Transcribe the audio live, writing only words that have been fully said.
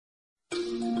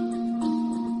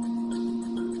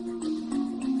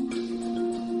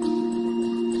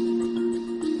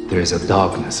There is a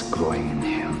darkness growing in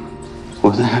him.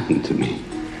 What happened to me?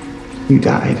 You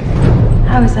died.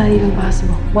 How is that even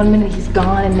possible? 1 minute he's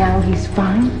gone and now he's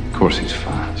fine? Of course he's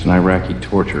fine. He's an Iraqi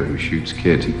torturer who shoots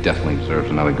kids. He definitely deserves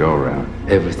another go-around.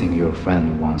 Everything your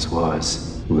friend once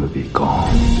was will be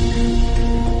gone.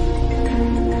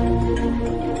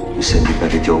 You said you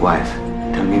buried your wife.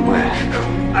 Tell me where.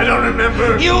 I don't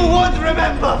remember. You would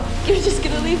remember! You're just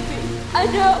gonna leave me. I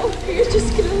know. You're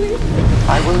just gonna leave me.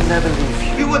 I will never leave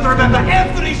you. You would remember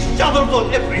every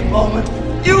shovelful, every moment.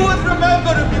 You would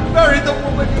remember if you buried the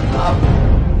woman you loved.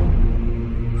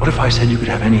 What if I said you could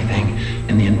have anything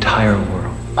in the entire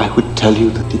world? I would tell you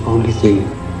that the only thing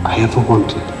I ever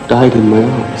wanted died in my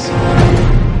arms.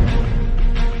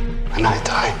 When I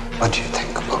die, what do you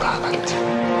think will happen?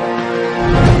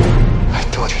 I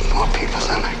tortured more people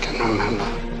than I can remember.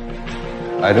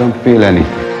 I don't feel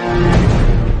anything.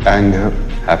 Anger,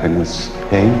 happiness,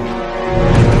 pain.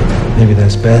 Maybe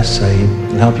that's best, Sayid.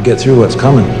 It'll help you get through what's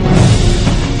coming.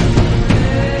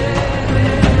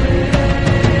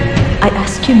 I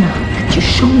ask you now that you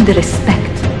show me the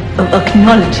respect of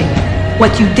acknowledging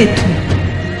what you did to me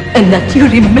and that you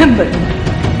remember me.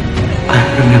 I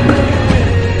remember you.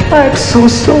 I'm so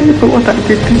sorry for what I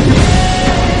did to you.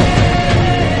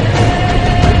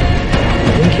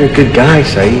 I think you're a good guy,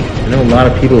 Sayid. I know a lot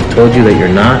of people have told you that you're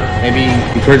not. Maybe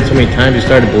you've heard it so many times you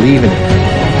started believing it.